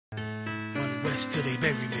west till they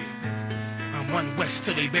bury me. I'm one west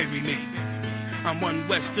till they bury me. I'm one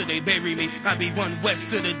west till they bury me. I be one west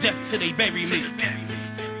to the death till they bury me.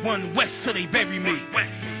 One west till they bury me.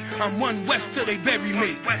 I'm one west till they bury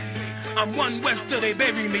me. I'm one west till they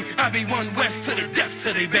bury me. I be one west to the death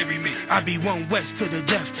till they bury me. I be one west to the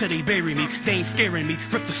death till they bury me. They ain't scaring me.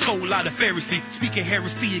 Rip the soul out of Pharisee. Speaking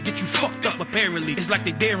heresy, it get you fucked up apparently. It's like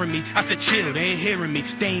they daring me. I said chill, they ain't hearing me.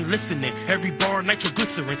 They ain't listening. Every bar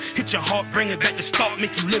nitroglycerin. Hit your heart, bring it back to start,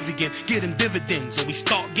 make you live again. Get them dividends or we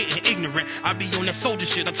start getting ignorant. I be on that soldier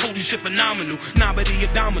shit. I told you shit phenomenal. Nah, but he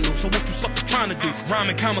abdominal. So what you suckers trying to do?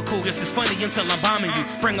 Rhyming comical. Guess it's funny until I'm bombing you.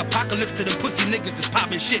 Bring apocalypse to them pussy niggas that's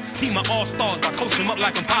popping shit. Team of all-stars, I coach them up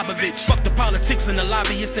like I'm Popovich. Fuck the politics and the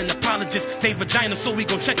lobbyists and apologists. They vagina, so we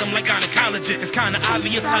gon' check them like gynecologists. It's kinda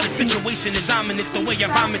obvious how the situation is ominous. The way I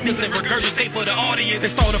vomit this and regurgitate for the audience. They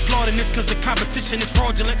start applauding this cause the competition is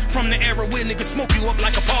fraudulent. From the era where niggas smoke you up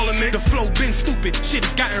like a parliament. The flow been stupid, shit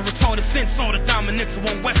has gotten retarded since. All the dominance of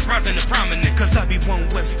one west rising to prominent. Cause I be one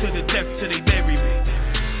west to the death till they bury me.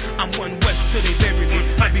 I'm one west till they bury me.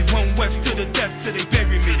 I be one west to the death till they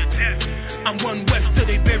bury me. I'm one west till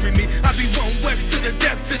they bury me. I be one west to the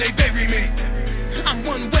death till they bury me. I'm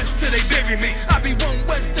one west till they bury me. I be one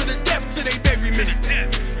west to the death till they bury me.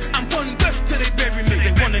 I'm one west till they bury me.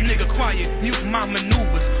 They want a nigga quiet, mute my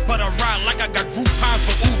maneuvers, but I ride like I got Groupons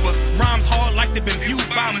for Uber. Rhymes hard like they been viewed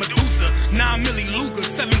by Medusa. 9 milli Luger,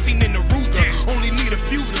 17 in the Ruger. Only need a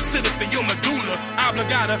few to sit up in your medulla.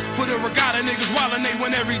 Obligata for the regatta, niggas wildin', they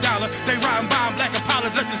win every dollar. They riding by in black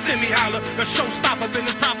Impalas, let the semi holler. A showstopper, been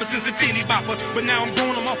as proper since the teeny bopper. But now I'm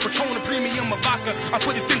growing them off Patron, a premium of vodka. I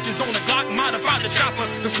put extensions on the Glock, modified the chopper.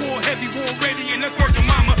 The swore heavy, war ready, and that's working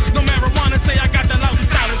mama. No marijuana, say I got the loudest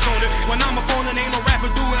silence on it. When I'm up on it, ain't no rapper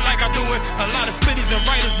do it like I do it. A lot of spitties and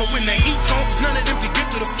writers, but when they heat's on, none of them can get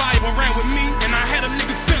through the fire. Around with me, and I had them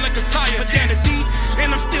niggas spin like a tire. But down the D,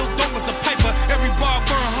 and I'm still dope as a piper. Every bar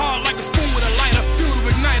burn hard like a spoon with a lighter. Fuel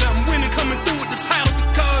to igniter, I'm winning, coming through with the title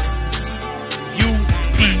because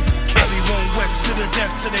U.P.K. I be one west to the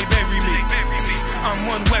death till they bury me. I'm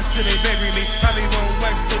one west till they bury me. I be one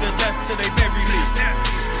west to the death till they bury me.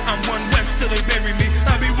 I'm one west till they bury me.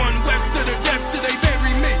 I be one west to the death till they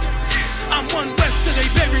bury me. I'm one west till they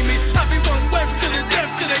bury me. I be one west to the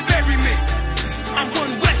death till they bury me. I'm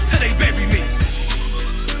one west till they bury me.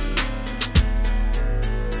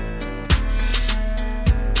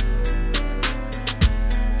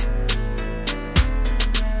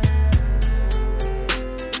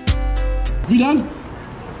 We done?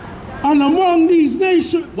 And among these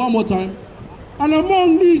nations, one more time. And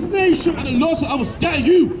among these nations, and the Lord said, I will scatter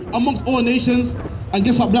you amongst all nations. And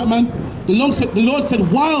guess what, black man? The Lord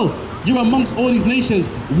said, while you're amongst all these nations,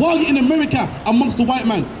 while you're in America amongst the white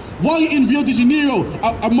man, while you're in Rio de Janeiro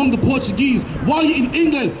among the Portuguese, while you're in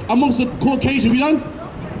England amongst the Caucasian, we done?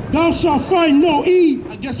 Thou shalt find no ease.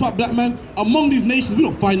 And guess what, black man? Among these nations, we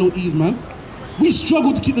don't find no ease, man. We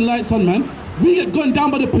struggle to keep the lights on, man. We get gunned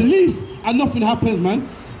down by the police and nothing happens, man.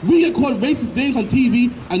 We get called racist names on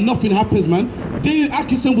TV and nothing happens, man. David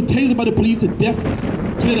Atkinson was tasered by the police to death,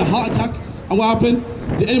 to get a heart attack. And what happened?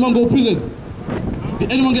 Did anyone go to prison?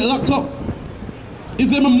 Did anyone get locked up?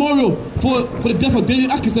 Is there a memorial for the death of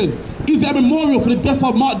David Atkinson? Is there a memorial for the death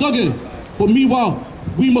of Mark Duggan? But meanwhile,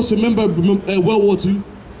 we must remember World War II.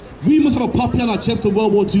 We must have a puppy on our chest for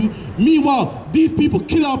World War II. Meanwhile, these people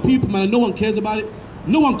kill our people, man, and no one cares about it.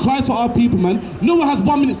 No one cries for our people, man. No one has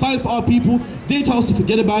 1 minute silence for our people. They tell us to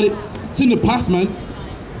forget about it. It's in the past, man.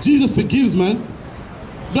 Jesus forgives, man.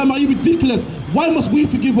 Black man, are you ridiculous? Why must we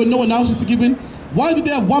forgive when no one else is forgiving? Why did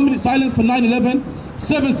they have 1 minute silence for 9/11?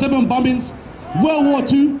 7/7 bombings? World War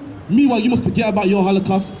II? Meanwhile, you must forget about your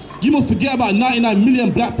Holocaust. You must forget about 99 million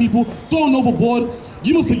black people thrown overboard.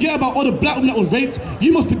 You must forget about all the black women that was raped.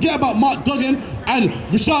 You must forget about Mark Duggan and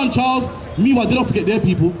Rashawn Charles. Meanwhile, they don't forget their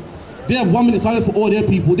people. They have 1 minute silence for all their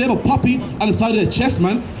people. They have a puppy on the side of their chest,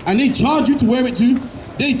 man, and they charge you to wear it too.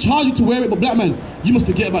 They charge you to wear it, but black man, you must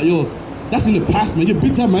forget about yours. That's in the past, man. You're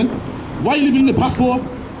bitter, man. Why are you living in the past for?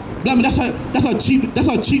 Black man, that's how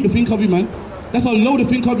cheap to think of you, man. That's how low to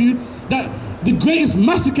think of you. That the greatest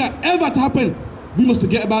massacre ever to happen, we must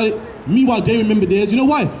forget about it. Meanwhile, they remember theirs. You know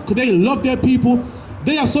why? Because they love their people.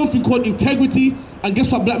 They have something called integrity, and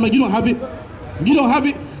guess what, black man? You don't have it. You don't have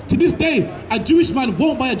it. To this day, a Jewish man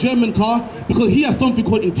won't buy a German car because he has something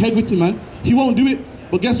called integrity, man. He won't do it.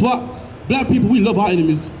 But guess what? Black people, we love our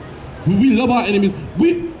enemies. We love our enemies.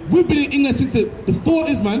 We've been in England since the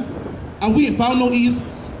 40s, man, and we ain't found no ease.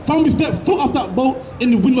 From we stepped foot off that boat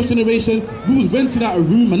in the Windrush generation, we was renting out a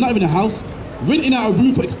room, and not even a house. Renting out a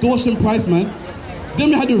room for extortion price, man. Then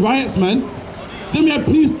we had the riots, man. Then we had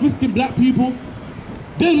police twisting black people.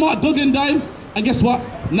 Then Mark Duggan died, and guess what?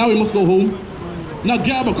 Now we must go home. Now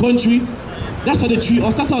get out of my country. That's how they treat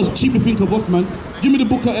us. That's how cheap they think of us, man. Give me the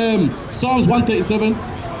book of Psalms 137.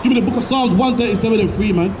 Give me the book of Psalms 137 and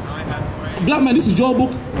 3, man. Black man, this is your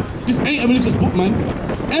book. This ain't a religious book, man.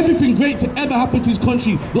 Everything great to ever happen to this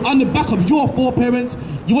country was on the back of your foreparents.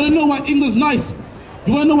 You want to know why England's nice?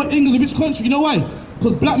 You want to know why England's a rich country? You know why?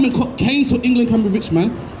 Because black men cut cane so England can be rich, man.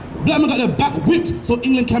 Black men got their back whipped so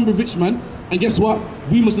England can be rich, man. And guess what?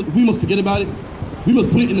 We must forget about it. We must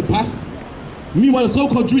put it in the past. Meanwhile, the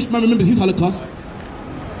so-called Jewish man remembers his Holocaust.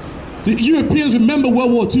 The Europeans remember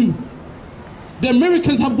World War II. The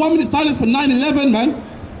Americans have 1 minute silence for 9/11, man.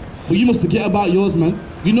 But you must forget about yours, man.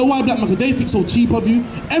 You know why, black man? Because they think so cheap of you.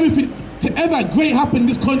 Everything to ever great happen in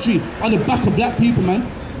this country on the back of black people, man.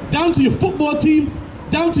 Down to your football team.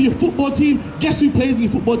 Down to your football team. Guess who plays in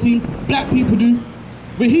your football team? Black people do.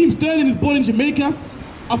 Raheem Sterling is born in Jamaica.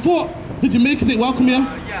 I thought the Jamaicans ain't welcome here.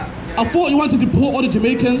 I thought you wanted to deport all the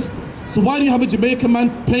Jamaicans. So why do you have a Jamaican man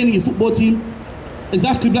playing in your football team?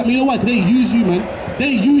 Exactly, black man. You know why? Because they use you, man. They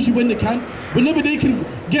use you when they can. Whenever they can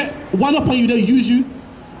get one up on you, they'll use you.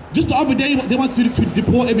 Just the other day, they wanted to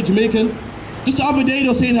deport every Jamaican. Just the other day, they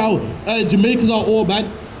were saying how Jamaicans are all bad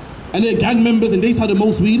and they're gang members and they sell the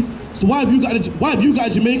most weed. So why have you got a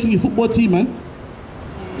Jamaican in your football team, man?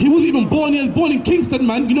 He wasn't even born here. He was born in Kingston,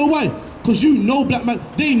 man. You know why? Because you know, black man.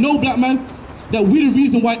 They know, black man, that we're the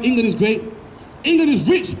reason why England is great. England is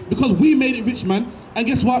rich because we made it rich, man. And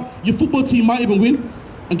guess what? Your football team might even win.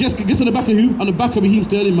 And guess on the back of who? On the back of Raheem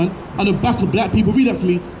Sterling, man. On the back of black people. Read that for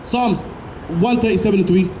me. Psalms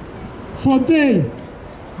 137:3. For they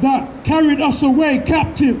that carried us away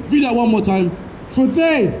captive. Read that one more time. For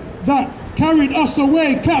they that carried us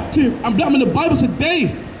away captive. And black man, the Bible said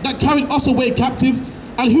they that carried us away captive.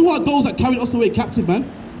 And who are those that carried us away captive, man?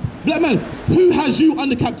 Black man, who has you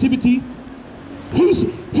under captivity? Whose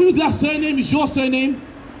last surname is your surname?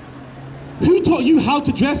 Who taught you how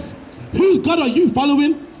to dress? Whose God are you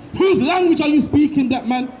following? Whose language are you speaking, black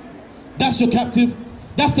man? That's your captive.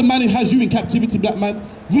 That's the man who has you in captivity, black man.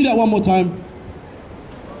 Read that one more time.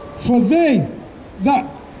 For they that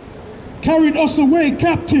carried us away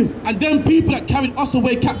captive. And them people that carried us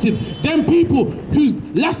away captive, them people whose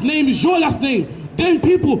last name is your last name, them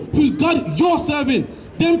people whose God you're serving,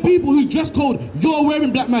 them people whose dress code you're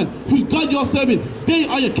wearing, black man, whose God you're serving, they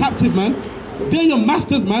are your captive, man. They're your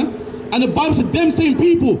masters, man. And the Bible said them same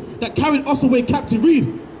people that carried us away captive,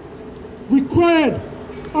 read. Required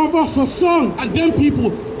of us a song. And them people,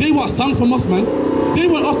 they want a song from us, man. They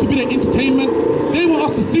want us to be their entertainment. They want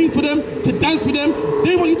us to sing for them, to dance for them.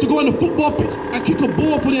 They want you to go on the football pitch and kick a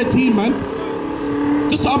ball for their team, man.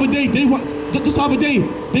 Just the other day, they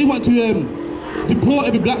want to deport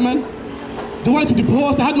every black man. They wanted to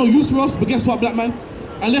deport us. They had no use for us. But guess what, black man?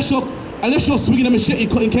 Unless you're swinging a machete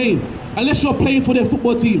and cutting cane, unless you're playing for their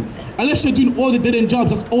football team, unless you're doing all the dead-end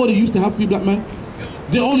jobs, that's all they used to have for you, black man.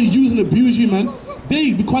 They only use and abuse you, man.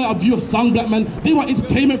 They require of you a song, black man. They want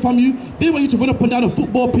entertainment from you. They want you to run up and down a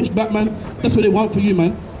football pitch, black man. That's what they want for you,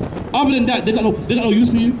 man. Other than that, they got no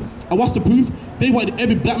use for you. And what's the proof? They wanted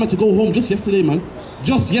every black man to go home just yesterday, man.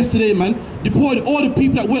 Just yesterday, man. Deported all the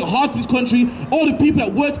people that worked hard for this country, all the people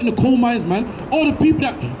that worked in the coal mines, man. All the people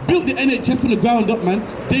that built the NHS from the ground up, man.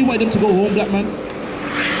 They wanted them to go home, black man.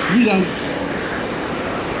 Read on.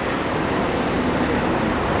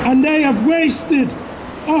 And they have wasted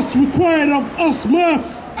us, required of us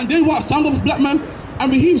mirth. And they want a song of us, black man.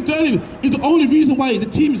 And Raheem Sterling is the only reason why the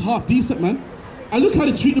team is half decent, man. And look how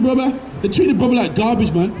they treat the brother. They treat the brother like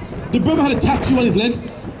garbage, man. The brother had a tattoo on his leg.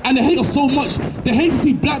 And they hate us so much. They hate to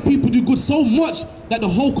see black people do good so much that the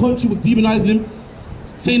whole country would demonize him,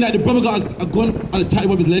 saying that the brother got a gun and a tattoo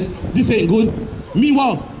on his leg. This ain't good.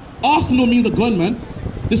 Meanwhile, Arsenal means a gun, man.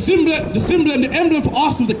 The emblem for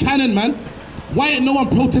Arsenal is a cannon, man. Why ain't no one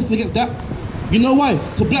protesting against that? You know why?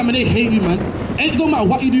 Because black men, they hate you, man. It don't matter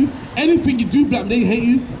what you do. Anything you do, black men, they hate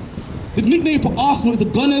you. The nickname for Arsenal is the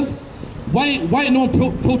Gunners. Why ain't no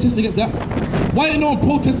one protesting against that? Why ain't no one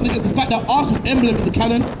protesting against the fact that Arsenal's emblem is a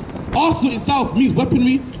cannon? Arsenal itself means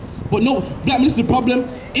weaponry. But no, black men, this is the problem.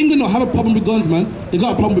 England don't have a problem with guns, man. They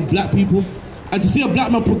got a problem with black people. And to see a black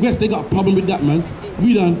man progress, they got a problem with that, man.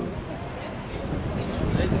 Read on.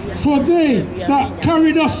 For they that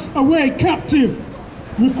carried us away captive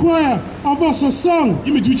require of us a song.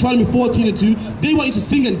 Give me Deuteronomy 14:2. They want you to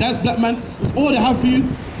sing and dance, black man. That's all they have for you.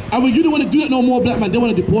 And when you don't want to do that no more, black man, they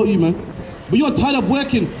want to deport you, man. But you're tired of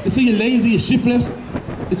working. They say you're lazy, you're shiftless.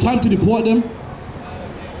 It's time to deport them.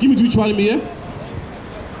 Give me Deuteronomy, yeah?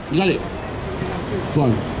 You got it? Go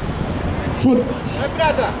on. For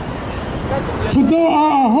thou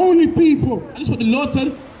art a holy people. And this is what the Lord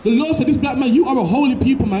said. The Lord said, this black man, you are a holy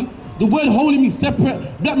people, man. The word holy means separate.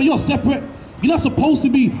 Black man, you're separate. You're not supposed to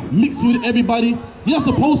be mixed with everybody. You're not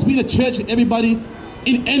supposed to be in a church with everybody,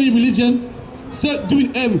 in any religion,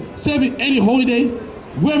 serving any holiday,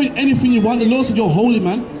 wearing anything you want. The Lord said you're holy,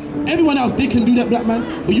 man. Everyone else, they can do that, black man,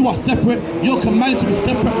 but you are separate. You're commanded to be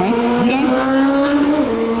separate, man. You done?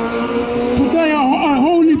 For they are a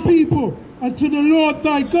holy people unto the Lord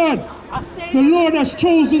thy God. The Lord has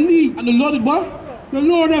chosen thee. And the Lord did what? The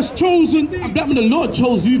Lord has chosen thee. And black man, the Lord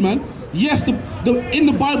chose you, man. Yes, in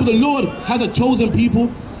the Bible, the Lord has a chosen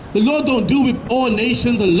people. The Lord don't deal with all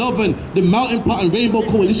nations and love and the Mountain Pot and Rainbow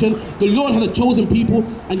Coalition. The Lord has a chosen people.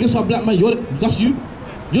 And guess what, black man? That's you.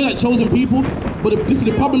 You're that chosen people. But this is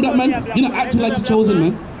the problem, black man. You're not acting like you're chosen,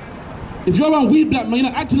 man. If you're on weed, black man, you're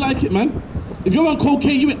not acting like it, man. If you're on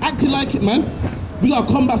cocaine, you ain't acting like it, man. We gotta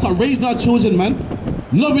come back, start raising our children, man.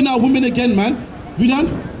 Loving our women again, man. We done?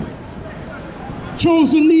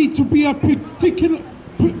 Chosen need to be a peculiar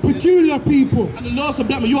people. And the Lord said,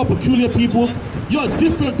 black man, you're a peculiar people. You're a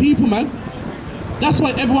different people, man. That's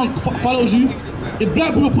why everyone follows you. If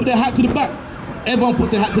black people put their hat to the back, everyone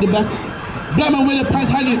puts their hat to the back. Black man wear their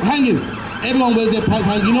pants hanging. Everyone wears their pants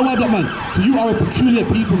hanging. You know why, black man? Because you are a peculiar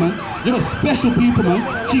people, man. You're a special people, man.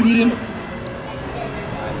 Keep reading.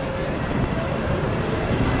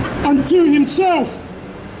 Unto himself,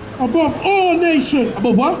 above all nations.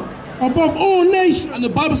 Above what? Above all nations. And the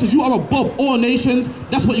Bible says you are above all nations.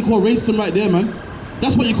 That's what you call racism right there, man.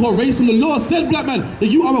 That's what you call racism. The Lord said, black man, that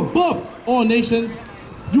you are above all nations.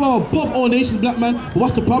 You are above all nations, black man. But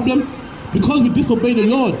what's the problem? Because we disobey the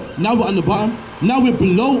Lord, now we're on the bottom. Now we're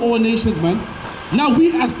below all nations, man. Now we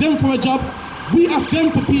ask them for a job. We ask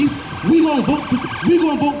them for peace. We gonna vote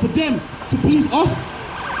for them to police us.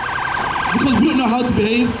 Because we don't know how to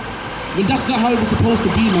behave. When that's not how it was supposed to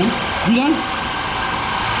be, man. You done?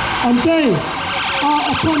 And they are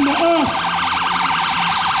upon the earth.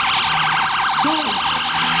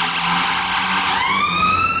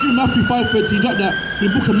 In Matthew 5:13, drop that. The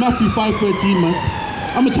book of Matthew 5:13, man.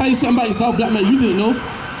 I'm gonna tell you something about yourself, black man, you didn't know.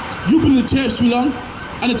 You've been in the church too long,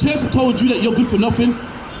 and the church has told you that you're good for nothing.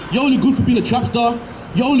 You're only good for being a trap star.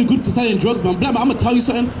 You're only good for selling drugs, man. Black man, I'm gonna tell you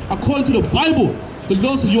something. According to the Bible, the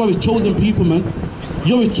Lord says you are his chosen people, man.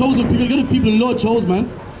 You're his chosen people. You're the people the Lord chose, man.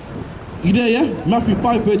 You there, yeah? Matthew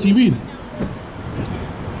 5:13, read.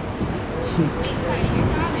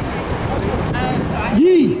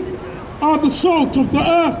 Ye are the salt of the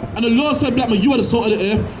earth. And the Lord said, black man, you are the salt of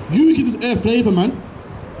the earth. You give this earth flavor, man.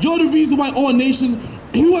 You're the reason why all nations...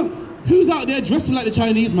 Who's out there dressing like the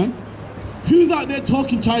Chinese, man? Who's out there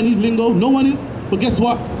talking Chinese lingo? No one is. But guess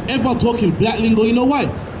what? Everyone talking black lingo. You know why?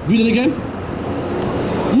 Read it again.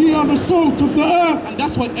 Ye are the salt of the earth. And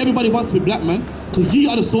that's why everybody wants to be black, man. Because ye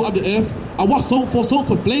are the salt of the earth. And what salt for? Salt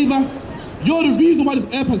for flavor. You're the reason why this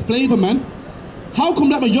earth has flavor, man. How come,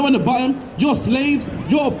 black man, you're on the bottom, you're slaves,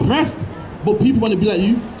 you're oppressed, but people want to be like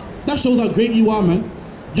you? That shows how great you are, man.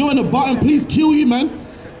 You're on the bottom, police kill you, man.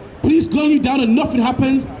 Police gun you down and nothing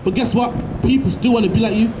happens, but guess what? People still want to be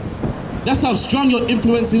like you. That's how strong your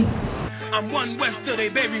influence is. I'm one west till they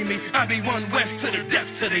bury me. I be one west to the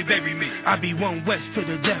death till they bury me. I be one west to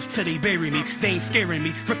the death till they bury me. They ain't scaring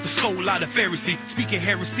me. Rip the soul out of Pharisee. Speaking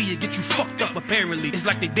heresy, it get you fucked up apparently. It's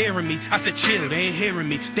like they daring me. I said chill, they ain't hearing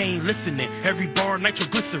me. They ain't listening. Every bar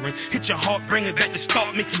nitroglycerin. Hit your heart, bring it back to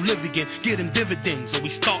start, make you live again. Get them dividends or we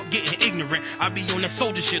start getting ignorant. I be on that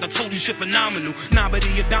soldier shit. I told you shit phenomenal. Nah, but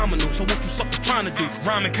he a domino. So what you suckers trying to do?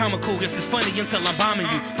 Rhyming comical, guess it's funny until I'm bombing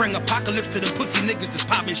you. Bring apocalypse to them pussy niggas that's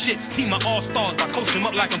popping shit. Team of all-stars, I coach them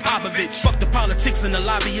up like I'm Popovich. Fuck the politics and the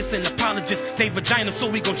lobbyists and apologists. They vagina, so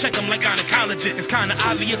we gon' check them like gynecologists. It's kinda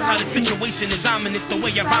obvious how the situation is ominous. The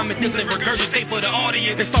way I vomit this and regurgitate for the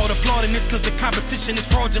audience. They start applauding this cause the competition is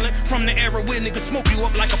fraudulent. From the era where niggas smoke you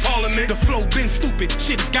up like a parliament. The flow been stupid,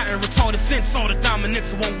 shit has gotten retarded since. All the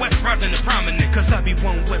dominance of one west rising to prominent. Cause I be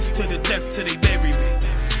one west to the death till they bury me.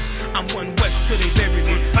 I'm one west till they bury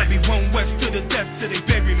me. I be one west to the death till they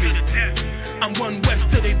bury me. I'm one west